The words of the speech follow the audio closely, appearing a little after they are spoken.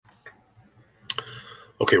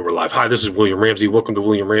Okay, we're live. Hi, this is William Ramsey. Welcome to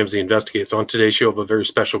William Ramsey Investigates. On today's show, I have a very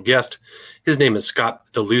special guest. His name is Scott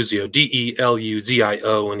DeLuzio,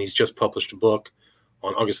 DeLuzio, and he's just published a book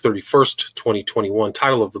on August 31st, 2021.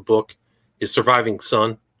 Title of the book is Surviving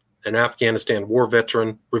Son. An Afghanistan war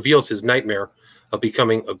veteran reveals his nightmare of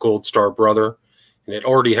becoming a Gold Star brother. And it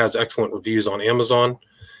already has excellent reviews on Amazon.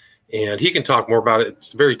 And he can talk more about it.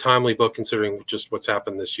 It's a very timely book considering just what's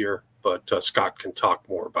happened this year. But Scott can talk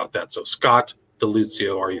more about that. So, Scott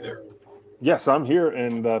DeLuzio, are you there? Yes, I'm here,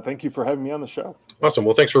 and thank you for having me on the show. Awesome.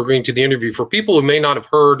 Well, thanks for agreeing to the interview. For people who may not have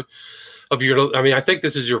heard of your, I think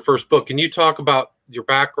this is your first book. Can you talk about your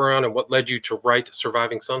background and what led you to write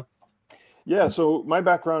Surviving Son? Yeah, so my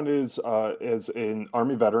background is as an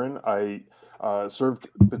Army veteran. I served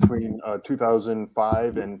between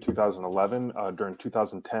 2005 and 2011. During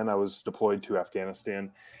 2010, I was deployed to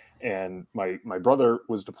Afghanistan, and my brother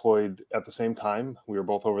was deployed at the same time. We were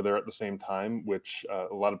both over there at the same time, which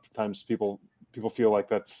a lot of times people feel like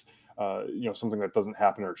that's something that doesn't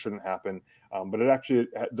happen or shouldn't happen, but it actually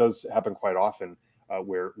does happen quite often,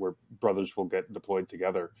 where brothers will get deployed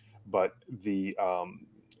together. But the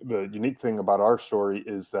unique thing about our story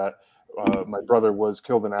is that my brother was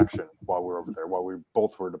killed in action while we were over there, while we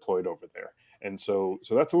both were deployed over there. And so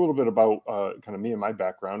that's a little bit about kind of me and my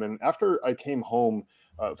background. And after I came home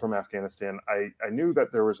from Afghanistan, I knew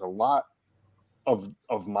that there was a lot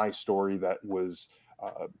of my story that was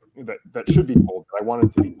that should be told, that I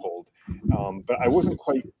wanted to be told. But I wasn't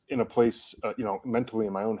quite in a place, mentally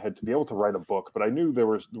in my own head to be able to write a book. But I knew there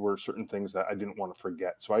were certain things that I didn't want to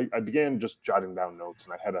forget. So I began just jotting down notes,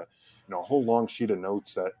 and I had a whole long sheet of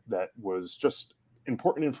notes that was just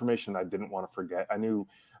important information I didn't want to forget.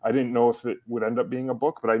 I didn't know if it would end up being a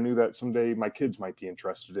book, but I knew that someday my kids might be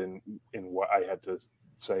interested in what I had to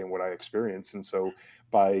say and what I experienced. And so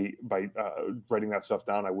by writing that stuff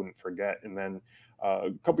down, I wouldn't forget. And then a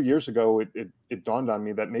couple of years ago, it dawned on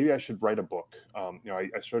me that maybe I should write a book. I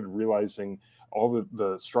started realizing all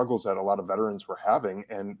the struggles that a lot of veterans were having,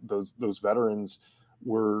 and those veterans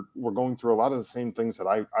were going through a lot of the same things that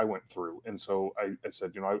I went through. And so I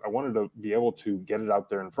said, I wanted to be able to get it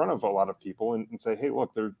out there in front of a lot of people and say, hey,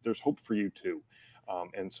 look, there's hope for you too.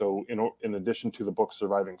 And so in addition to the book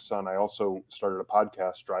Surviving Son, I also started a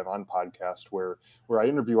podcast, Drive On Podcast, where I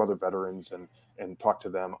interview other veterans and talk to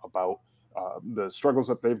them about the struggles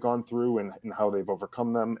that they've gone through and how they've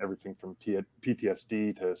overcome them, everything from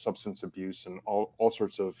PTSD to substance abuse and all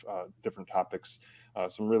sorts of different topics,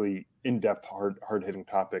 some really in-depth, hard-hitting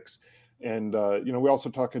topics. And we also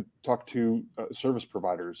talk to service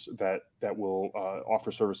providers that will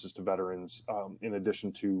offer services to veterans in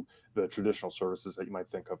addition to the traditional services that you might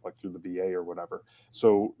think of, like through the VA or whatever.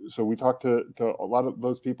 So we talk to a lot of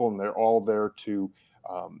those people, and they're all there to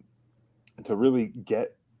really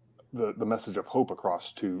get the message of hope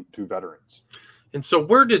across to veterans. And so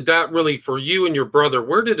where did that really, for you and your brother,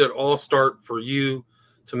 where did it all start for you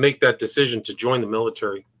to make that decision to join the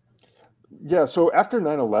military? Yeah, so after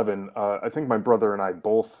 9/11, I think my brother and I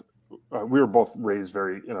both, we were both raised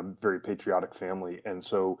in a very patriotic family. And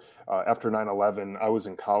so after 9/11, I was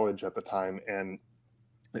in college at the time, and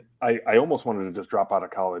I almost wanted to just drop out of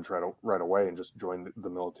college right away and just join the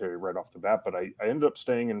military right off the bat. But I ended up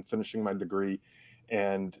staying and finishing my degree.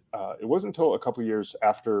 And it wasn't until a couple of years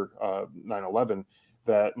after 9/11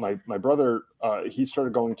 that my brother, he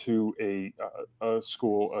started going to a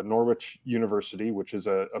school, Norwich University, which is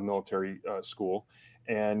a military school.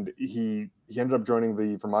 And he ended up joining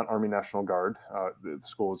the Vermont Army National Guard. The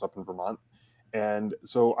school is up in Vermont. And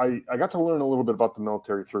so I got to learn a little bit about the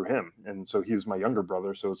military through him. And so he's my younger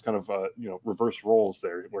brother. So it's kind of, reverse roles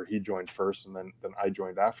there, where he joined first and then I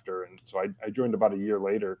joined after. And so I joined about a year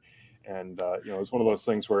later. And, it's one of those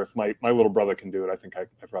things where if my little brother can do it, I think I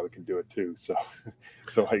probably can do it too. So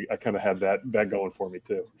I kind of had that going for me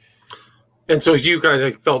too. And so you kind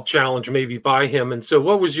of felt challenged maybe by him. And so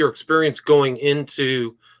what was your experience going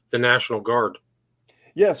into the National Guard?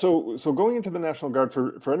 Yeah, so going into the National Guard,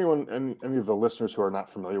 for anyone, any of the listeners who are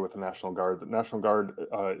not familiar with the National Guard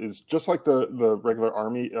is just like the regular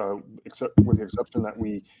Army, except with the exception that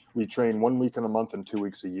we train 1 week in a month and 2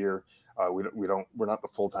 weeks a year. We're not the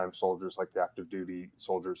full-time soldiers like the active duty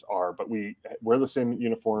soldiers are, but we wear the same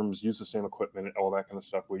uniforms, use the same equipment, all that kind of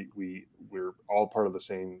stuff. We're all part of the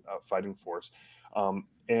same fighting force,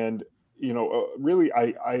 and really,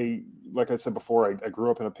 I like I said before, I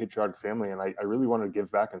grew up in a patriotic family, and I really wanted to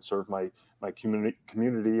give back and serve my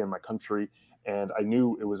community and my country. And I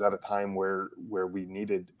knew it was at a time where we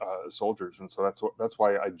needed soldiers, and so that's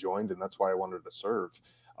why I joined, and that's why I wanted to serve.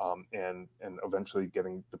 And eventually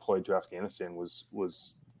getting deployed to Afghanistan was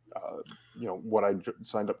what I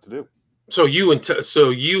signed up to do. So you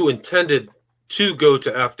intended to go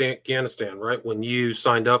to Afghanistan, right? When you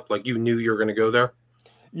signed up, like you knew you were going to go there.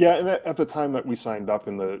 Yeah, and at the time that we signed up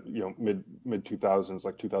in the mid 2000s,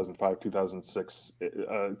 like 2005, 2006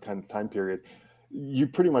 kind of time period, you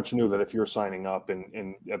pretty much knew that if you're signing up,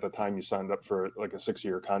 and at the time you signed up for like a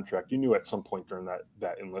 6-year contract, you knew at some point during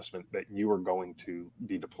that enlistment that you were going to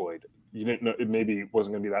be deployed. You didn't know, it maybe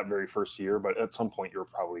wasn't going to be that very first year, but at some point you were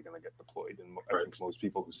probably going to get deployed, and I think Right. most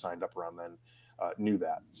people who signed up around then knew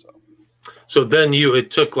that. So then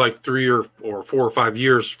it took like 3 or 4 or 5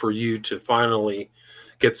 years for you to finally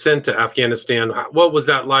get sent to Afghanistan. What was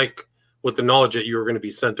that like with the knowledge that you were going to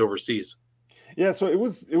be sent overseas? Yeah, so it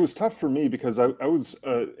was tough for me because I was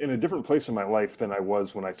in a different place in my life than I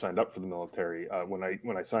was when I signed up for the military. When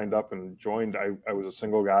I signed up and joined, I was a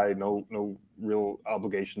single guy, no real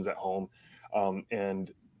obligations at home,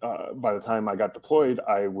 and by the time I got deployed,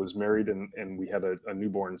 I was married and we had a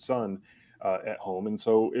newborn son at home, and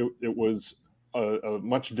so it was a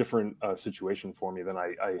much different situation for me than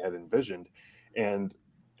I had envisioned, and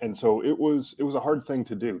and so it was a hard thing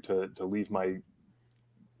to do to leave my,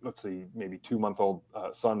 let's see, maybe 2-month-old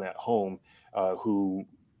son at home, who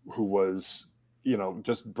was,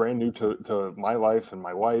 just brand new to my life and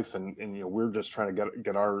my wife, and we're just trying to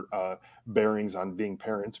get our bearings on being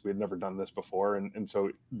parents. We had never done this before, and so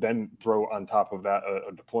then throw on top of that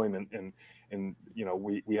a deployment, and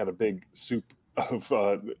we had a big soup of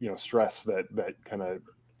stress that kind of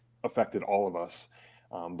affected all of us.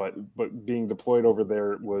 But being deployed over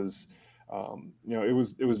there was,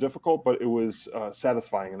 it was difficult, but it was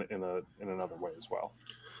satisfying in another way as well.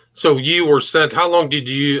 So you were sent. How long did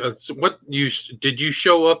you? What you did you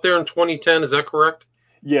show up there in 2010? Is that correct?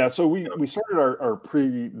 Yeah, so we started our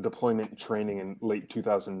pre-deployment training in late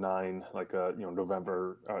 2009, like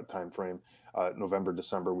November time frame, November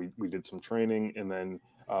December. We did some training, and then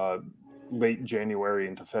late January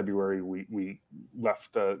into February we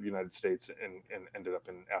left the United States and ended up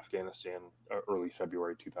in Afghanistan early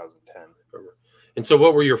February 2010. And so,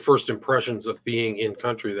 what were your first impressions of being in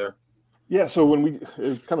country there? Yeah, so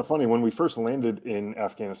it's kind of funny when we first landed in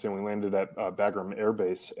Afghanistan, we landed at Bagram Air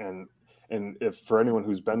Base, and if for anyone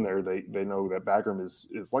who's been there, they know that Bagram is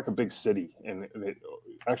like a big city, and it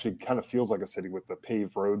actually kind of feels like a city with the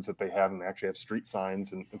paved roads that they have, and they actually have street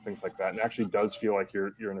signs and things like that, and it actually does feel like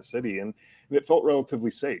you're in a city, and it felt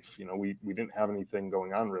relatively safe. We didn't have anything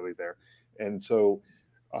going on really there, and so.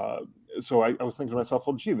 So I was thinking to myself,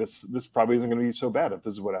 well, gee, this probably isn't going to be so bad if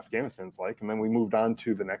this is what Afghanistan's like. And then we moved on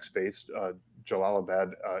to the next base,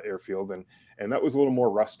 Jalalabad airfield, and that was a little more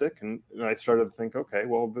rustic. And I started to think, okay,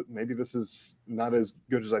 well, maybe this is not as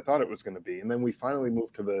good as I thought it was going to be. And then we finally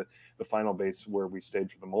moved to the final base where we stayed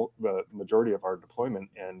for the majority of our deployment,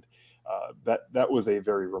 and that was a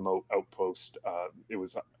very remote outpost. It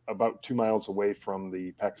was about 2 miles away from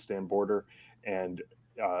the Pakistan border, and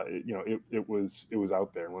it was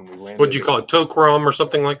out there when we What'd landed. you call it? Tokram or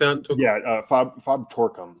something like that? Yeah, Fob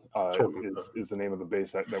Torcom Tokram. is the name of the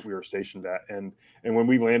base that we were stationed at, and when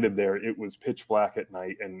we landed there, it was pitch black at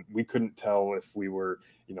night, and we couldn't tell if we were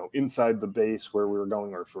inside the base where we were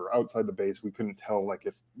going or if we were outside the base. We couldn't tell, like,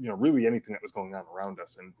 if really anything that was going on around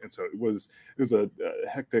us, and so it was a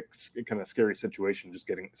hectic, kind of scary situation, just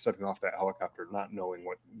stepping off that helicopter, not knowing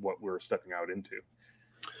what we were stepping out into.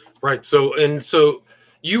 Right. So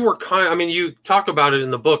you were I mean, you talk about it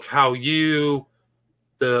in the book how the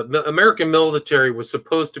American military was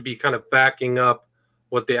supposed to be kind of backing up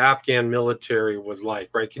what the Afghan military was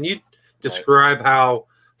like, right? Can you describe how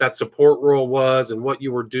that support role was and what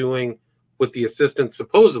you were doing with the assistance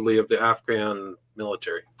supposedly of the Afghan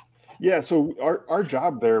military? Yeah, so our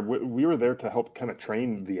job there, we were there to help kind of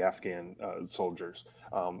train the Afghan soldiers,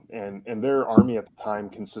 and their army at the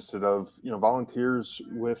time consisted of volunteers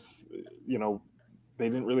with, they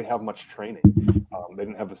didn't really have much training. They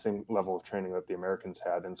didn't have the same level of training that the Americans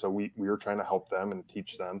had, and so we were trying to help them and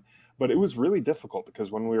teach them. But it was really difficult because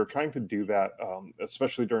when we were trying to do that,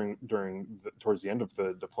 especially towards the end of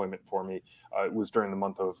the deployment for me, it was during the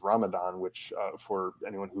month of Ramadan, which for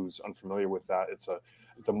anyone who's unfamiliar with that, it's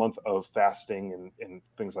a month of fasting and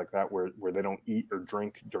things like that, where they don't eat or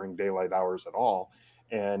drink during daylight hours at all.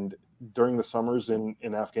 And during the summers in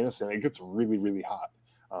Afghanistan, it gets really, really hot.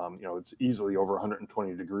 It's easily over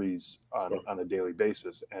 120 degrees on a daily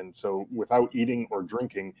basis. And so without eating or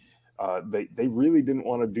drinking, they really didn't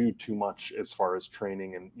want to do too much as far as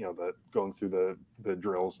training and, the going through the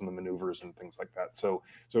drills and the maneuvers and things like that. So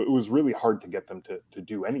it was really hard to get them to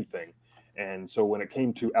do anything. And so when it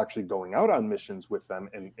came to actually going out on missions with them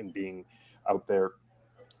and being out there,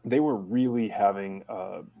 they were really having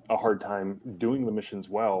a hard time doing the missions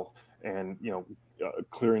well. And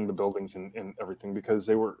clearing the buildings and everything, because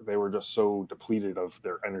they were just so depleted of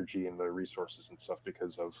their energy and their resources and stuff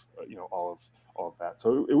because of all of that.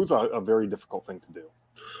 So it was a very difficult thing to do.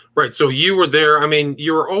 Right. So you were there. I mean,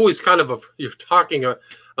 you were always kind of you're talking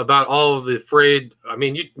about all of the afraid. I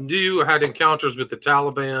mean, you had encounters with the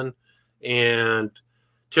Taliban and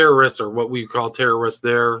terrorists, or what we call terrorists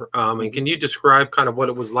there. And can you describe kind of what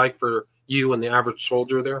it was like for you and the average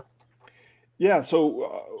soldier there? Yeah.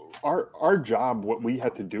 So our job, what we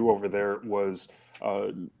had to do over there was,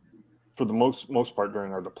 for the most part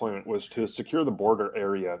during our deployment, was to secure the border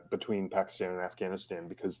area between Pakistan and Afghanistan,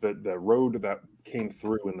 because the road that came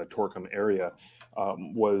through in the Torkham area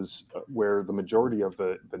was where the majority of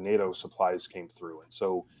the NATO supplies came through. And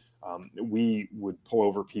so we would pull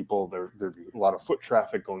over people. There'd be a lot of foot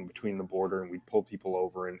traffic going between the border, and we'd pull people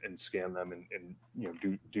over and scan them and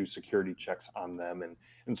do security checks on them.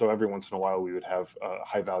 And so every once in a while we would have a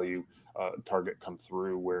high value target come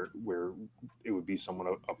through where it would be someone,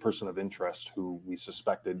 a person of interest who we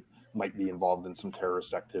suspected might be involved in some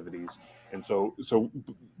terrorist activities. And so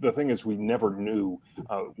the thing is, we never knew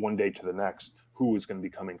one day to the next who was going to be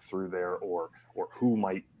coming through there, or who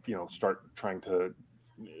might start trying to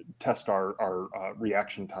test our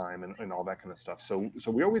reaction time and all that kind of stuff. So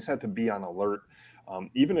we always had to be on alert,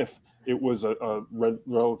 even if it was a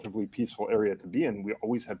relatively peaceful area to be in. We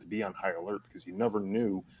always had to be on high alert, because you never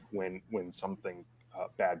knew when something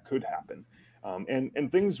bad could happen.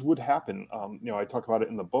 And things would happen. I talk about it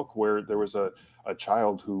in the book, where there was a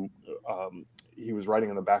child who he was riding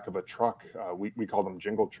in the back of a truck. We call them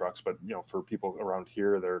jingle trucks, but for people around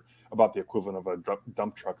here, they're about the equivalent of a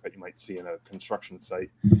dump truck that you might see in a construction site.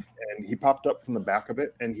 And he popped up from the back of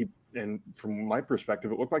it, and from my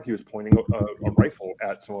perspective, it looked like he was pointing a rifle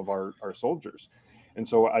at some of our soldiers. And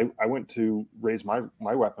so I went to raise my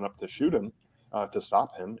weapon up to shoot him, to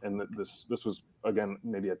stop him. And this was, again,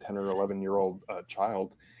 maybe a 10 or 11-year-old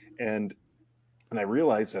child. And I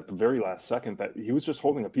realized at the very last second that he was just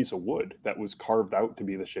holding a piece of wood that was carved out to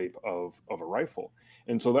be the shape of a rifle.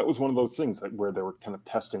 And so that was one of those things where they were kind of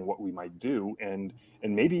testing what we might do. And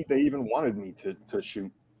maybe they even wanted me to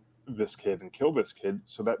shoot this kid and kill this kid,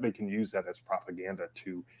 so that they can use that as propaganda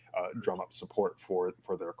to drum up support for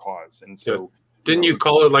their cause. And so, didn't you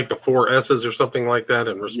call it like the 4 S's or something like that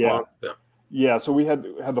in response? Yeah. So we had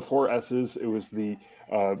the 4 S's. It was the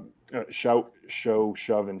shout, show,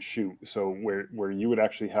 shove, and shoot. So where you would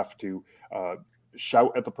actually have to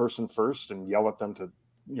shout at the person first and yell at them to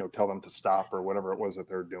tell them to stop, or whatever it was that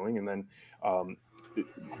they're doing, and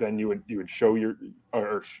then you would show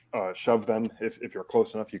or shove them if you're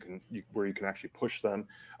close enough. Where you can actually push them,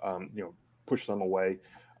 push them away.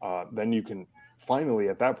 Then you can finally,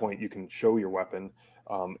 at that point, you can show your weapon.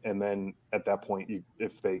 And then at that point,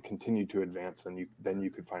 if they continue to advance, then you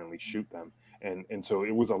could finally shoot them. And so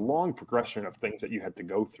it was a long progression of things that you had to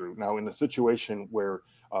go through. Now, in a situation where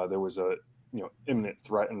there was a imminent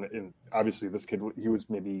threat, and obviously this kid, he was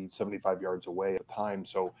maybe 75 yards away at the time,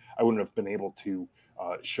 so I wouldn't have been able to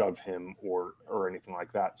shove him or anything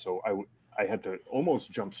like that. So I had to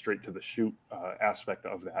almost jump straight to the shoot aspect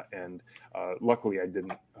of that, and luckily I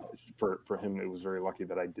didn't. For him, it was very lucky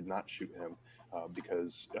that I did not shoot him,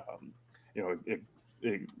 because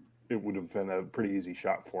it would have been a pretty easy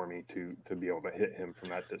shot for me to be able to hit him from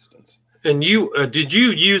that distance. And you did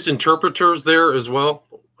you use interpreters there as well?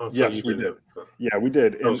 Yes, we did. Yeah, we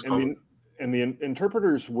did. And the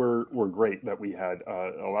interpreters were great that we had.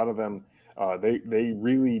 A lot of them, they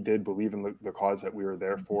really did believe in the cause that we were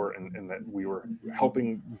there for, and that we were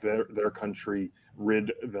helping their country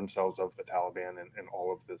rid themselves of the Taliban and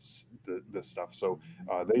all of this stuff. So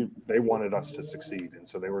they wanted us to succeed, and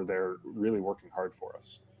so they were there really working hard for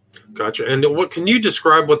us. Gotcha. And what can you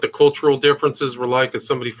describe what the cultural differences were like as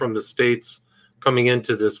somebody from the States coming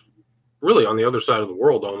into this, really on the other side of the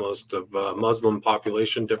world, almost, of Muslim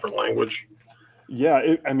population, different language? Yeah,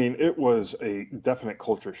 it was a definite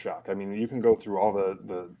culture shock. I mean, you can go through all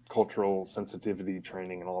the cultural sensitivity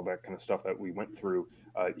training and all that kind of stuff that we went through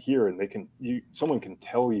here, and someone can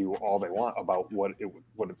tell you all they want about what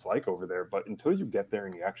it's like over there, but until you get there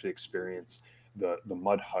and you actually experience the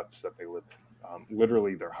mud huts that they live in.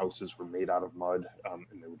 Literally, their houses were made out of mud,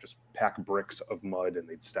 and they would just pack bricks of mud, and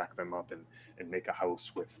they'd stack them up and make a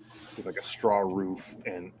house with like a straw roof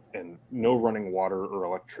and no running water or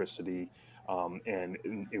electricity. And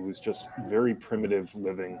it was just very primitive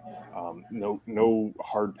living. No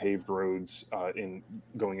hard paved roads in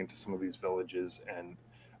going into some of these villages, and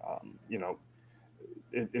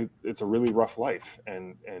it's a really rough life,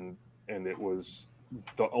 and it was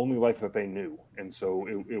the only life that they knew. And so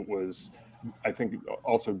it was, I think,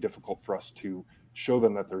 also difficult for us to show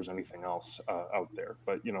them that there's anything else out there.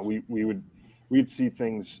 But we'd see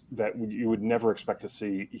things that you would never expect to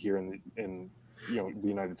see here in the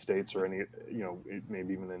United States, or any,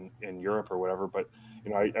 maybe even in Europe or whatever. But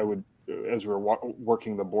I would, as we were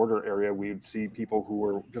working the border area, we would see people who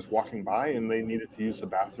were just walking by and they needed to use the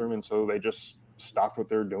bathroom, and so they just stopped what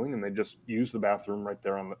they're doing and they just used the bathroom right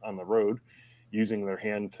there on the road, using their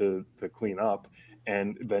hand to clean up,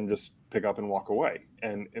 and then just pick up and walk away.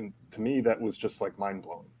 And to me, that was just like mind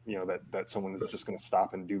blowing. That someone is just going to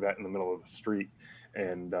stop and do that in the middle of the street,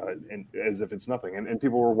 and as if it's nothing. And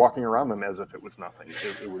people were walking around them as if it was nothing.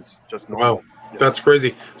 It was just normal. Wow, that's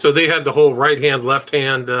crazy. So they had the whole right hand, left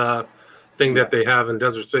hand thing that they have in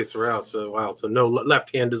desert states throughout. So wow, so no,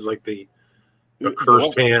 left hand is like the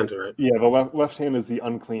cursed hand, right? Yeah, the left hand is the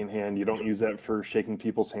unclean hand. You don't use that for shaking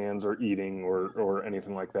people's hands or eating or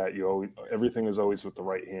anything like that. Everything is always with the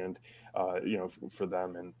right hand, for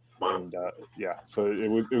them. And wow. And so it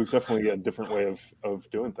was definitely a different way of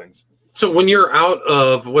doing things. So when you're out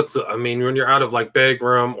of when you're out of like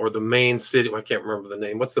Bagram or the main city, I can't remember the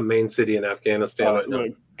name. What's the main city in Afghanistan right now?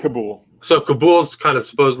 Kabul. So Kabul's kind of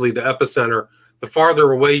supposedly the epicenter. The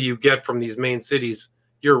farther away you get from these main cities,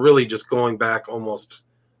 you're really just going back almost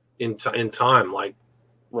in time, like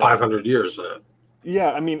 500 years.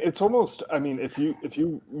 Yeah, I mean, it's almost. I mean, if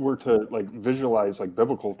you were to like visualize like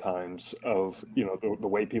biblical times of the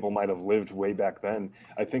way people might have lived way back then,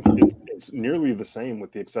 I think it's nearly the same,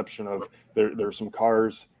 with the exception of there's some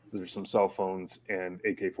cars, there's some cell phones, and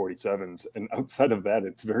AK-47s, and outside of that,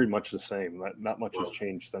 it's very much the same. Not much has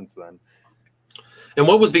changed since then. And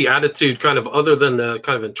what was the attitude, kind of, other than the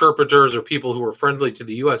kind of interpreters or people who were friendly to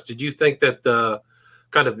the U.S.? Did you think that the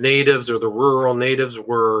kind of natives or the rural natives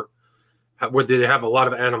did they have a lot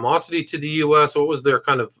of animosity to the U.S.? What was their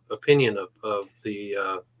kind of opinion of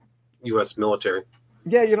the U.S. military?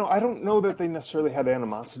 Yeah, I don't know that they necessarily had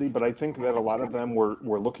animosity, but I think that a lot of them were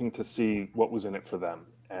looking to see what was in it for them.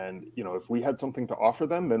 And if we had something to offer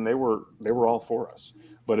them, then they were all for us.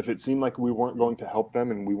 But if it seemed like we weren't going to help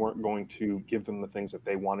them and we weren't going to give them the things that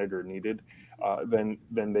they wanted or needed, then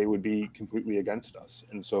they would be completely against us.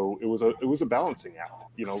 And so it was a balancing act,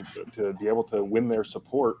 to be able to win their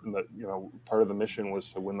support. And part of the mission was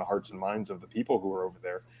to win the hearts and minds of the people who were over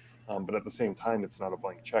there. But at the same time, it's not a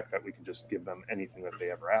blank check that we can just give them anything that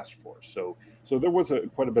they ever asked for. So there was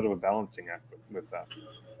quite a bit of a balancing act with that.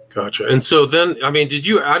 Gotcha. And so then, I mean,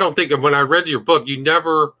 I don't think, when I read your book, you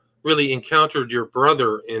never really encountered your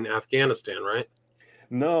brother in Afghanistan, right?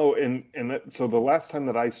 No, so the last time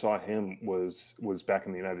that I saw him was back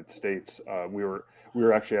in the United States. We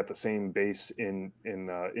were actually at the same base in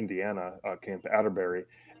Indiana, Camp Atterbury,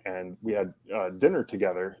 and we had dinner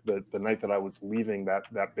together the night that I was leaving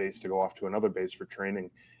that base to go off to another base for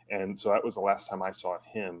training. And so that was the last time I saw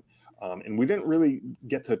him. And we didn't really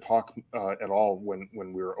get to talk at all when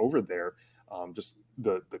we were over there. Just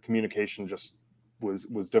the communication just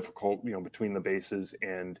was difficult, between the bases,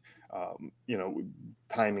 and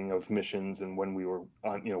timing of missions and when we were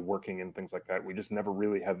on, working and things like that. We just never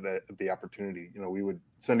really had the opportunity. We would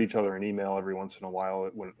send each other an email every once in a while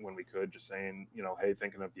when we could, just saying, hey,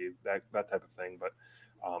 thinking of you, that type of thing. But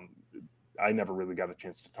I never really got a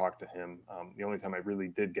chance to talk to him. The only time I really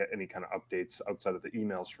did get any kind of updates outside of the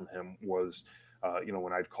emails from him was,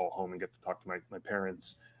 when I'd call home and get to talk to my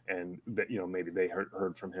parents, and that, maybe they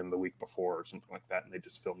heard from him the week before or something like that, and they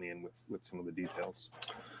just fill me in with some of the details.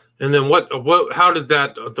 And then how did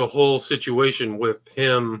the whole situation with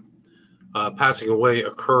him passing away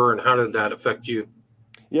occur, and how did that affect you?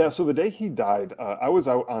 Yeah, so the day he died, I was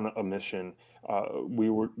out on a mission. We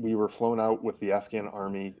were flown out with the Afghan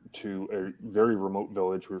army to a very remote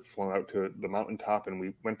village. We were flown out to the mountaintop, and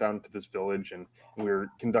we went down to this village, and we were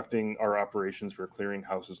conducting our operations. We were clearing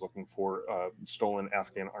houses, looking for stolen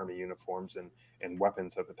Afghan army uniforms and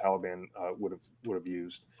weapons that the Taliban would have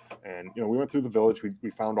used. And we went through the village.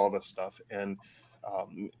 We found all this stuff, and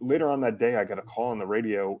later on that day, I got a call on the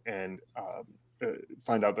radio and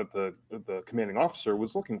find out that the commanding officer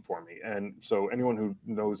was looking for me. And so anyone who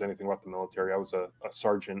knows anything about the military, I was a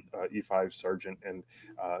sergeant, E5 sergeant, and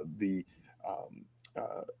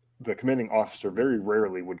the commanding officer very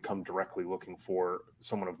rarely would come directly looking for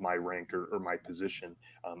someone of my rank or my position.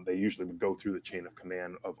 They usually would go through the chain of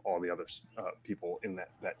command of all the other people in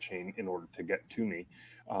that chain in order to get to me.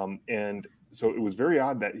 And so it was very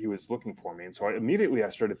odd that he was looking for me. And so I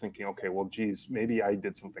started thinking, okay, well, geez, maybe I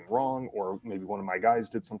did something wrong, or maybe one of my guys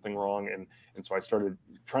did something wrong. And so I started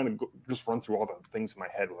trying to just run through all the things in my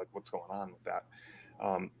head, like what's going on with that.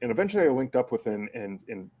 And eventually I linked up with him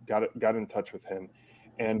and got in touch with him.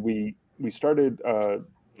 And we started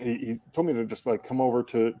he told me to just like come over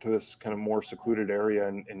to this kind of more secluded area,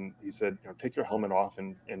 and he said, take your helmet off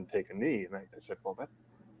and take a knee. And I said, well,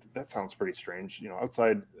 that sounds pretty strange.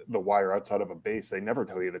 Outside the wire, outside of a base, they never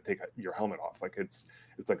tell you to take your helmet off. Like it's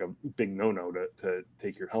like a big no to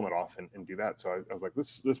take your helmet off and do that. So I was like,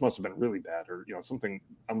 this must have been really bad, or something.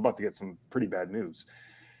 I'm about to get some pretty bad news.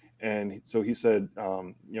 And so he said,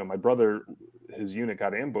 my brother, his unit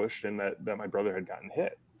got ambushed, and that my brother had gotten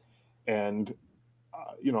hit. And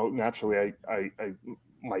naturally, I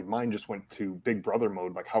my mind just went to big brother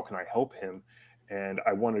mode. Like, how can I help him? And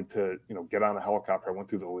I wanted to, get on a helicopter. I went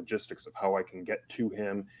through the logistics of how I can get to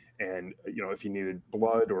him, and if he needed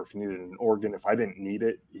blood or if he needed an organ, if I didn't need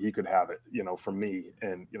it, he could have it, from me.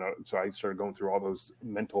 And so I started going through all those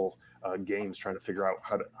mental games, trying to figure out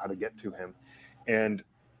how to get to him. And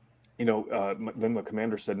then the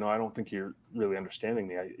commander said, "No, I don't think you're really understanding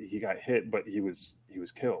me. He got hit, but he was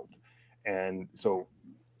killed." And so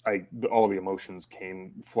all the emotions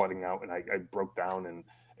came flooding out, and I broke down and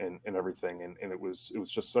everything, and it was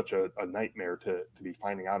just such a nightmare to be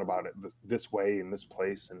finding out about it this way in this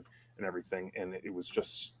place and everything, and it was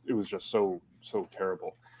just so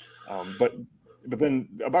terrible. But then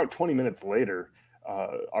about 20 minutes later,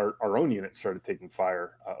 our own unit started taking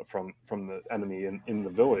fire from the enemy in the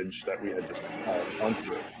village that we had just gone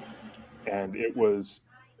through, and it was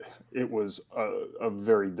a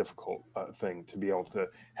very difficult thing to be able to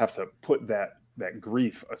have to put that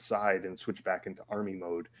grief aside and switch back into army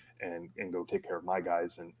mode and go take care of my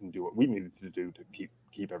guys and do what we needed to do to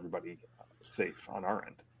keep everybody safe on our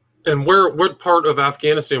end. And what part of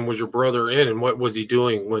Afghanistan was your brother in, and what was he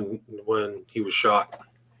doing when he was shot?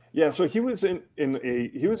 Yeah, so he was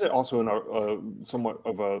he was also in a somewhat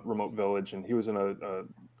of a remote village, and he was in a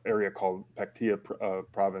area called Paktia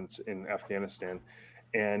province in Afghanistan.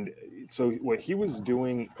 And so what he was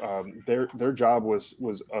doing, their job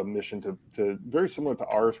was a mission to very similar to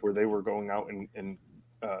ours, where they were going out and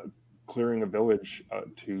clearing a village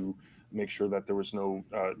to make sure that there was no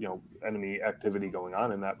enemy activity going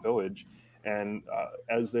on in that village. And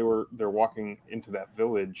as they're walking into that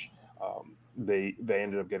village, they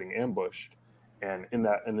ended up getting ambushed. And in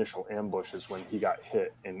that initial ambush is when he got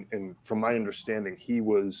hit. And from my understanding, he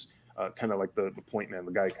was kind of like the point man,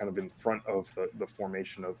 the guy kind of in front of the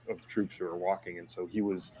formation of troops who were walking. And so he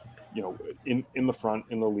was, in the front,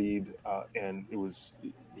 in the lead, and he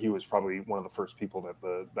was probably one of the first people that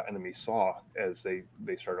the enemy saw as they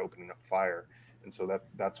started opening up fire. And so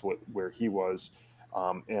that's where he was,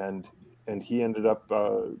 and he ended up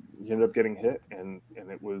getting hit, and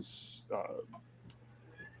it was.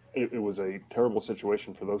 It was a terrible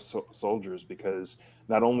situation for those soldiers, because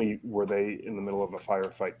not only were they in the middle of a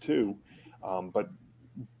firefight too, but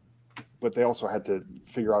they also had to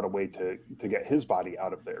figure out a way to get his body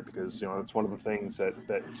out of there, because it's one of the things that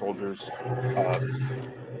soldiers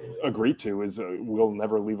agree to is we'll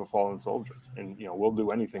never leave a fallen soldier, and we'll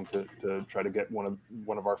do anything to try to get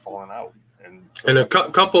one of our fallen out. And so a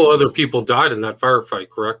couple other people died in that firefight,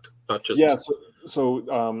 correct? Not just So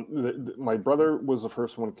my brother was the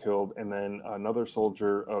first one killed, and then another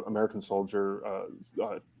soldier, American soldier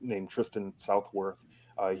named Tristan Southworth,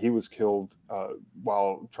 he was killed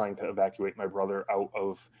while trying to evacuate my brother out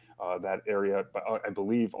of that area. But I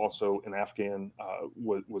believe also an Afghan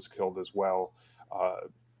was killed as well,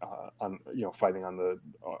 on fighting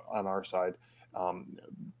on our side.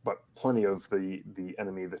 But plenty of the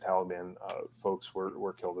enemy, the Taliban folks,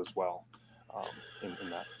 were killed as well in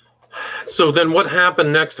that. So then what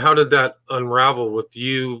happened next? How did that unravel with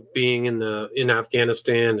you being in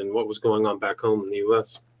Afghanistan, and what was going on back home in the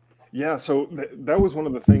US? Yeah, so that was one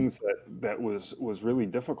of the things that was really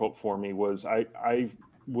difficult for me. Was I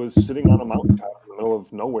was sitting on a mountaintop in the middle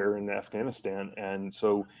of nowhere in Afghanistan, and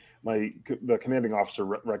so the commanding officer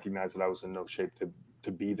recognized that I was in no shape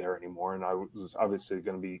to be there anymore, and I was obviously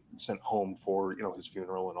going to be sent home for his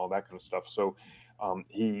funeral and all that kind of stuff. So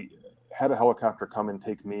he had a helicopter come and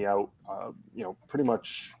take me out, pretty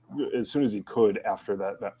much as soon as he could after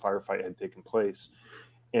that firefight had taken place.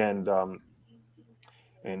 And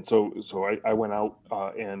so I went out,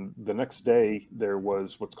 and the next day there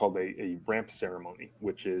was what's called a ramp ceremony,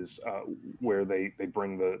 which is where they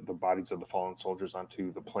bring the bodies of the fallen soldiers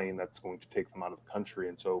onto the plane that's going to take them out of the country.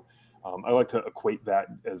 And so I like to equate that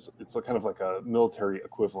as it's kind of like a military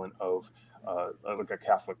equivalent of like a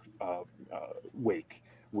Catholic wake,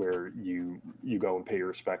 where you go and pay your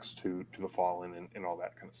respects to the fallen and all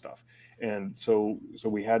that kind of stuff. And so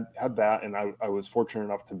we had that, and I was fortunate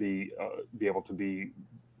enough to be able to be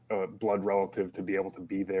blood relative to be able to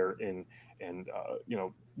be there and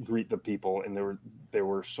greet the people. And there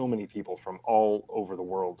were so many people from all over the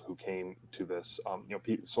world who came to this.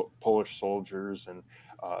 Polish soldiers and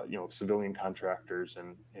civilian contractors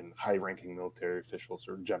and high-ranking military officials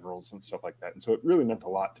or generals and stuff like that. And so it really meant a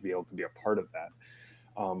lot to be able to be a part of that.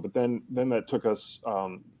 But then that took us.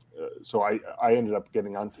 So I ended up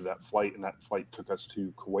getting onto that flight, and that flight took us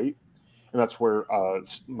to Kuwait, and that's where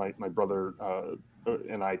my brother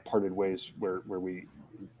and I parted ways. Where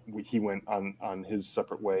he went on his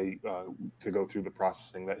separate way to go through the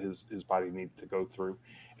processing that his body needed to go through,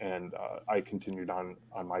 and I continued on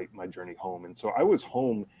my journey home. And so I was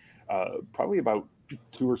home probably about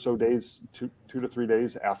 2 to 3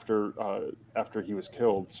 days after he was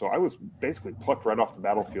killed. So I was basically plucked right off the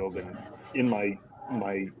battlefield and in my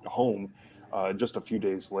home just a few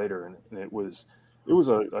days later, and it was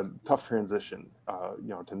a tough transition,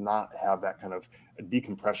 to not have that kind of a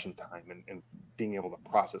decompression time and being able to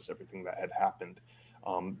process everything that had happened.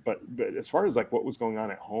 But as far as like what was going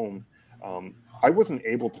on at home, I wasn't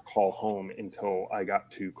able to call home until I got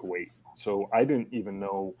to Kuwait. So I didn't even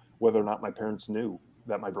know whether or not my parents knew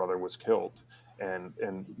that my brother was killed.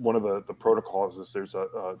 And one of the protocols is there's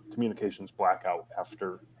a communications blackout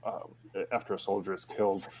after a soldier is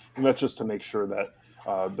killed, and that's just to make sure that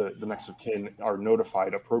the next of kin are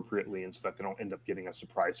notified appropriately, and so that they don't end up getting a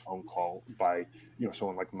surprise phone call by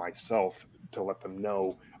someone like myself to let them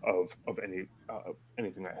know of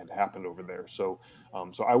anything that had happened over there. So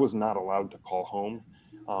I was not allowed to call home,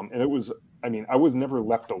 and it was, I was never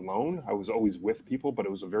left alone. I was always with people, but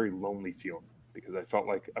it was a very lonely feeling because I felt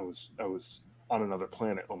like I was on another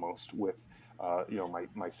planet almost with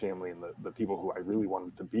my family and the people who I really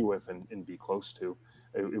wanted to be with and be close to.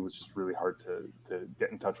 It was just really hard to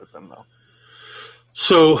get in touch with them though.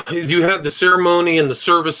 So you had the ceremony and the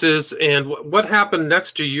services, and what happened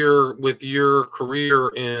next to with your career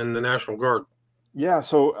in the National Guard? Yeah,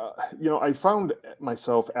 so I found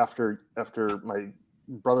myself after my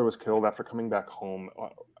brother was killed, after coming back home,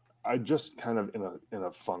 I just kind of in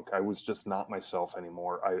a funk. I was just not myself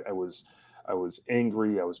anymore. I was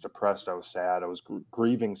angry, I was depressed, I was sad, I was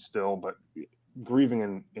grieving still, but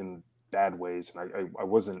grieving in bad ways, and I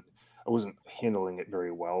wasn't handling it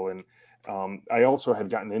very well. And I also had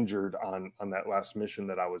gotten injured on that last mission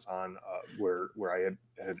that I was on, where I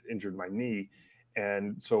had injured my knee,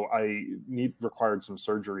 and so I required some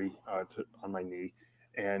surgery on my knee,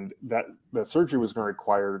 and that surgery was going to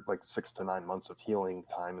require like 6 to 9 months of healing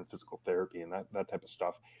time and physical therapy and that type of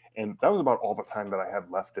stuff. And that was about all the time that I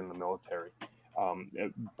had left in the military.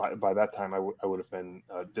 By that time, I would have been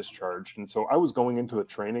discharged, and so I was going into the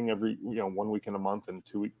training every 1 week in a month and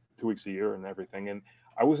 2 weeks a year and everything, and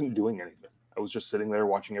I wasn't doing anything. I was just sitting there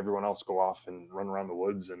watching everyone else go off and run around the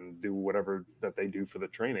woods and do whatever that they do for the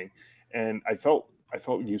training, and I felt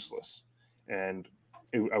useless, and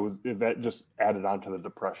that just added on to the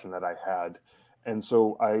depression that I had. And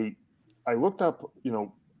so I looked up,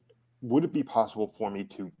 would it be possible for me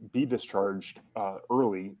to be discharged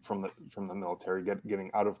early from the military,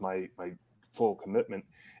 getting out of my full commitment?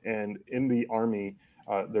 And in the Army,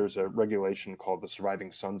 there's a regulation called the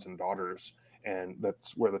Surviving Sons and Daughters, and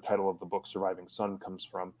that's where the title of the book Surviving Son comes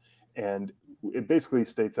from. And it basically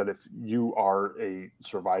states that if you are a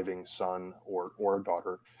surviving son or a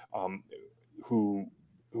daughter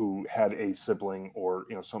who had a sibling or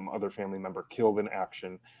some other family member killed in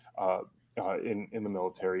action in the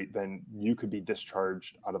military, then you could be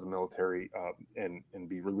discharged out of the military and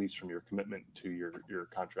be released from your commitment to your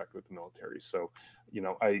contract with the military. So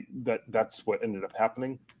that's what ended up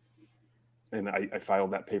happening, and I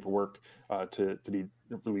filed that paperwork to be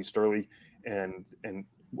released early, and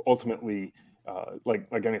ultimately,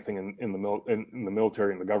 like anything in the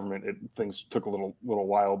military and the government, things took a little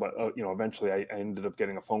while, but eventually I ended up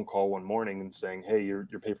getting a phone call one morning and saying, hey, your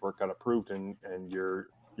paperwork got approved and you're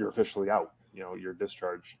officially out, you're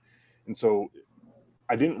discharged. And so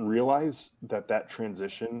I didn't realize that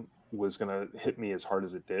transition was going to hit me as hard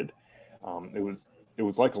as it did. It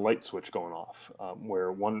was like a light switch going off,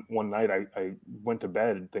 where one night I went to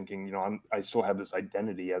bed thinking, I still have this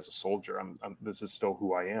identity as a soldier. This is still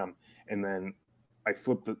who I am. And then I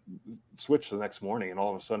flipped the switch the next morning, and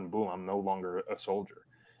all of a sudden, boom, I'm no longer a soldier.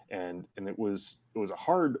 And it was a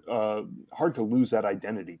hard to lose that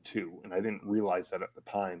identity too. And I didn't realize that at the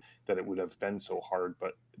time that it would have been so hard,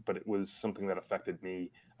 but it was something that affected me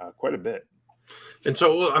quite a bit. And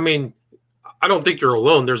so, I don't think you're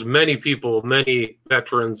alone. There's many people, many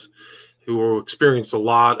veterans who experience a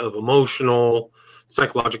lot of emotional,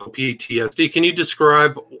 psychological PTSD. Can you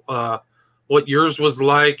describe what yours was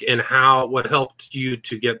like and what helped you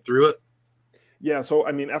to get through it? Yeah. So,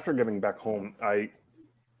 I mean, after getting back home,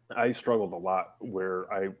 I struggled a lot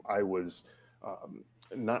where I was um,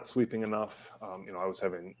 not sleeping enough. I was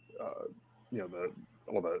having the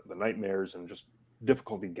all the nightmares and just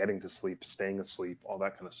difficulty getting to sleep, staying asleep, all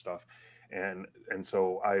that kind of stuff, and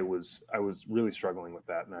so I was really struggling with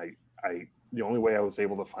that, and I the only way I was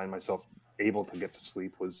able to find myself able to get to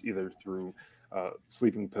sleep was either through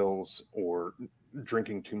sleeping pills or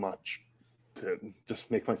drinking too much to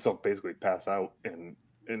just make myself basically pass out and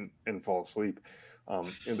fall asleep.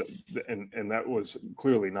 And that was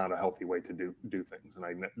clearly not a healthy way to do things,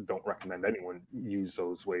 and don't recommend anyone use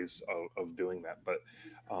those ways of doing that. But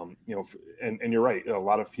and you're right, a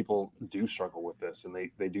lot of people do struggle with this, and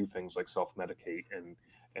they do things like self medicate,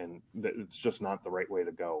 and it's just not the right way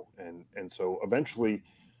to go. And so eventually,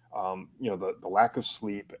 the lack of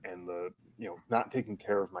sleep and the not taking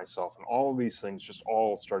care of myself and all of these things just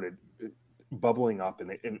all started bubbling up,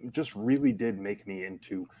 and it just really did make me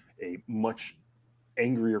into a much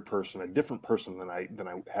angrier person, a different person than I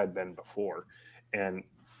had been before, and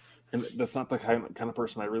that's not the kind of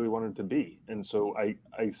person I really wanted to be. And so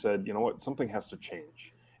I said, you know what, something has to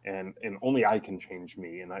change, and only I can change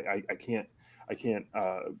me, and I can't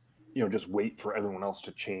just wait for everyone else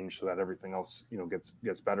to change so that everything else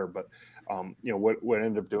gets better. But what I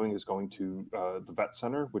ended up doing is going to the vet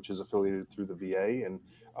center, which is affiliated through the VA, and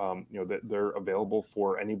that they're available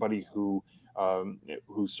for anybody who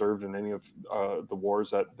served in any of the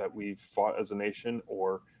wars that we fought as a nation,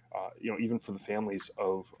 or even for the families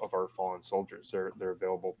of our fallen soldiers. They're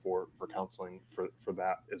available for counseling for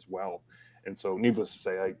that as well. And so, needless to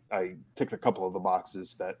say, I ticked a couple of the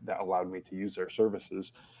boxes that allowed me to use their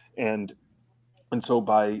services, and and so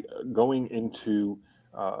by going into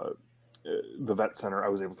uh, the vet center, I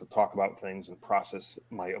was able to talk about things and process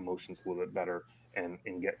my emotions a little bit better, and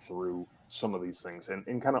get through some of these things, and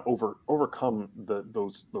kind of overcome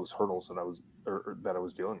those hurdles that I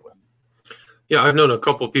was dealing with. Yeah, I've known a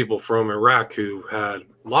couple of people from Iraq who had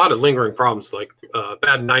a lot of lingering problems, like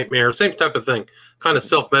bad nightmares, same type of thing. Kind of Mhm.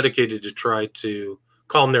 self-medicated to try to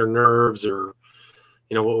calm their nerves, or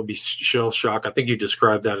what would be shell shock. I think you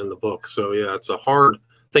described that in the book. So yeah, it's a hard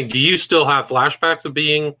thing. Do you still have flashbacks of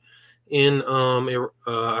being in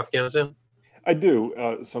Afghanistan? I do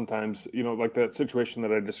sometimes, like that situation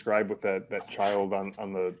that I described with that child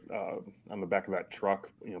on the back of that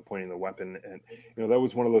truck, pointing the weapon, and that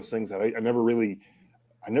was one of those things that I never really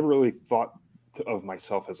thought of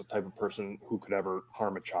myself as a type of person who could ever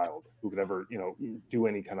harm a child, who could ever, do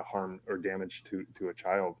any kind of harm or damage to a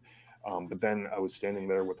child. But then I was standing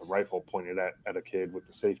there with a rifle pointed at a kid with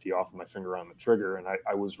the safety off of my finger on the trigger, and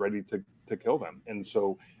I was ready to kill them. And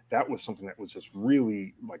so that was something that was just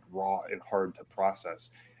really like raw and hard to process.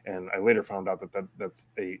 And I later found out that's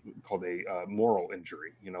called a moral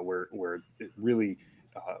injury, where it really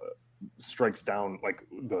strikes down like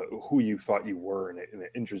the who you thought you were, and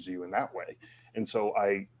it injures you in that way. And so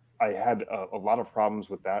I had a lot of problems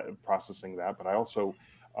with that and processing that, but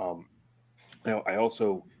um, I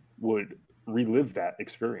also would relive that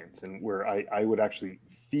experience, and where I would actually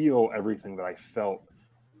feel everything that I felt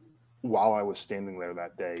while I was standing there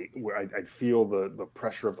that day, where I'd feel the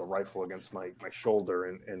pressure of the rifle against my shoulder,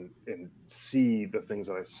 and see the things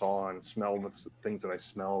that I saw and smell the things that I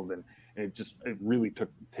smelled, and it really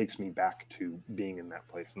takes me back to being in that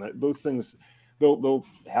place. And those things, they'll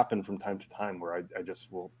happen from time to time where I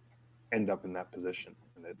just will end up in that position,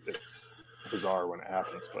 and it's bizarre when it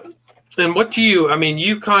happens. But And what do you, I mean,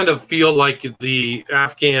 you kind of feel like the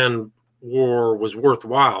Afghan war was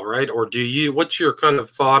worthwhile, right? Or what's your kind of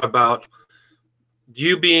thought about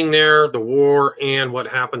you being there, the war, and what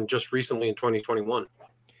happened just recently in 2021?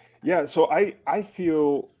 yeah, so I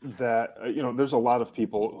feel that there's a lot of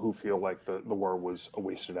people who feel like the war was a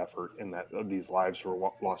wasted effort, and that these lives were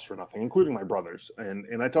lost for nothing, including my brothers.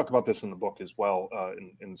 And I talk about this in the book as well.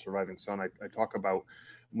 In Surviving Son, I talk about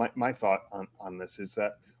my thought on this is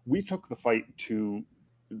that we took the fight to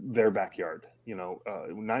their backyard.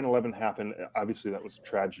 9/11 happened. Obviously, that was a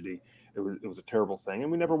tragedy. It was a terrible thing,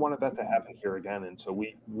 and we never wanted that to happen here again. And so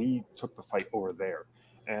we took the fight over there,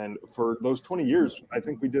 and for those 20 years, I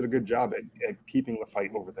think we did a good job at keeping the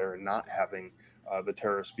fight over there, and not having the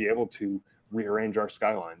terrorists be able to rearrange our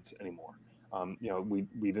skylines anymore.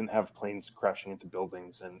 We didn't have planes crashing into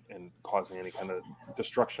buildings, and causing any kind of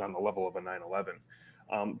destruction on the level of a 9/11.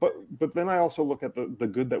 But then I also look at the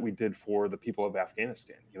good that we did for the people of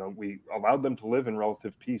Afghanistan. We allowed them to live in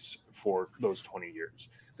relative peace for those 20 years.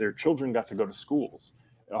 Their children got to go to schools.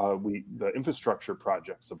 The infrastructure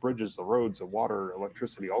projects, the bridges, the roads, the water,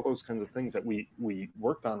 electricity, all those kinds of things that we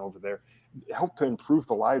worked on over there helped to improve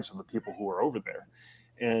the lives of the people who were over there.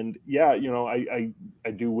 And yeah, I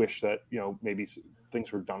do wish that, maybe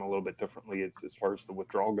things were done a little bit differently as far as the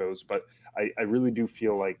withdrawal goes. But I really do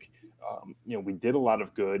feel like, we did a lot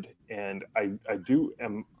of good, and I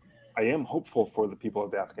am hopeful for the people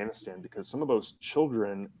of Afghanistan, because some of those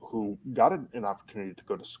children who got an opportunity to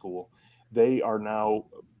go to school, they are now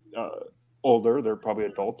older. They're probably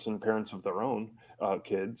adults and parents of their own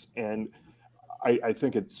kids, and I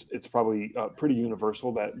think it's probably pretty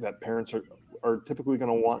universal that parents are typically going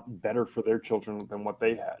to want better for their children than what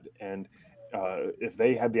they had. And if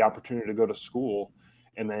they had the opportunity to go to school,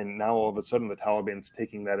 and then now all of a sudden the Taliban's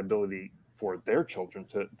taking that ability for their children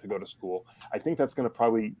to go to school, I think that's going to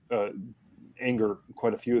probably anger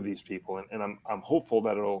quite a few of these people. And I'm hopeful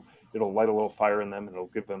that it'll light a little fire in them, and it'll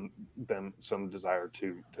give them some desire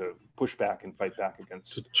to push back and fight back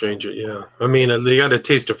against, to change it. Yeah, I mean, they got a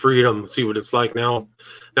taste of freedom, see what it's like now.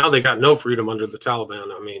 Now they got no freedom under the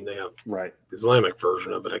Taliban. I mean, they have right Islamic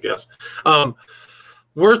version of it, I guess.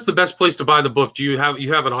 Where's the best place to buy the book? Do you have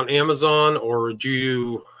it on Amazon, or do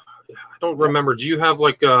you? I don't remember. Do you have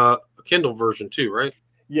like a Kindle version too, right?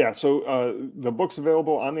 Yeah, so the book's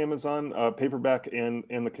available on Amazon, paperback and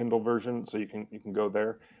the Kindle version, so you can go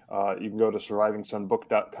there. You can go to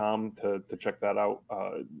survivingsonbook.com to check that out.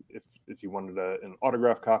 If you wanted an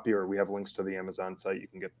autograph copy, or we have links to the Amazon site, you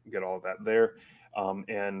can get all of that there.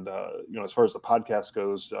 And as far as the podcast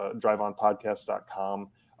goes, driveonpodcast.com,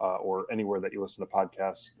 or anywhere that you listen to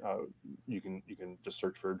podcasts, you can just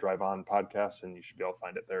search for Drive On Podcast, and you should be able to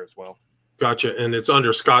find it there as well. Gotcha. And it's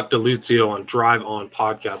under Scott DeLuzio on Drive On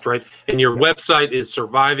Podcast, right? And your website is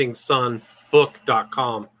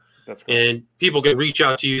survivingsonbook.com. That's correct. And people can reach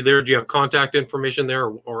out to you there. Do you have contact information there,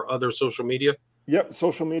 or other social media? Yep,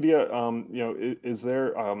 social media, is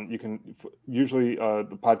there. You can usually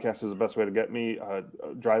the podcast is the best way to get me.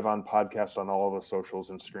 Drive On Podcast on all of the socials: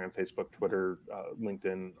 Instagram, Facebook, Twitter,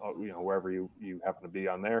 LinkedIn, wherever you happen to be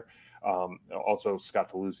on there. Also,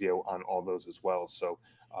 Scott DeLuzio on all those as well. So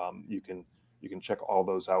you can check all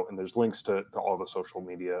those out, and there's links to all the social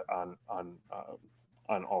media on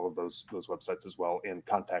all of those websites as well, and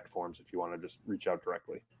contact forms if you want to just reach out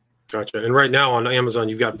directly. Gotcha. And right now on Amazon,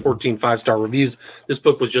 you've got 14 5-star reviews. This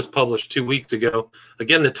book was just published 2 weeks ago.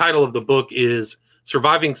 Again, the title of the book is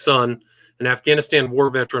Surviving Son. An Afghanistan war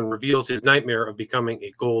veteran reveals his nightmare of becoming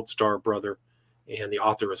a Gold Star brother. And the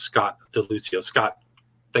author is Scott DeLuzio. Scott,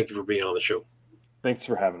 thank you for being on the show. Thanks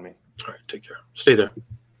for having me. All right, take care. Stay there.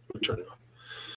 Turn it off.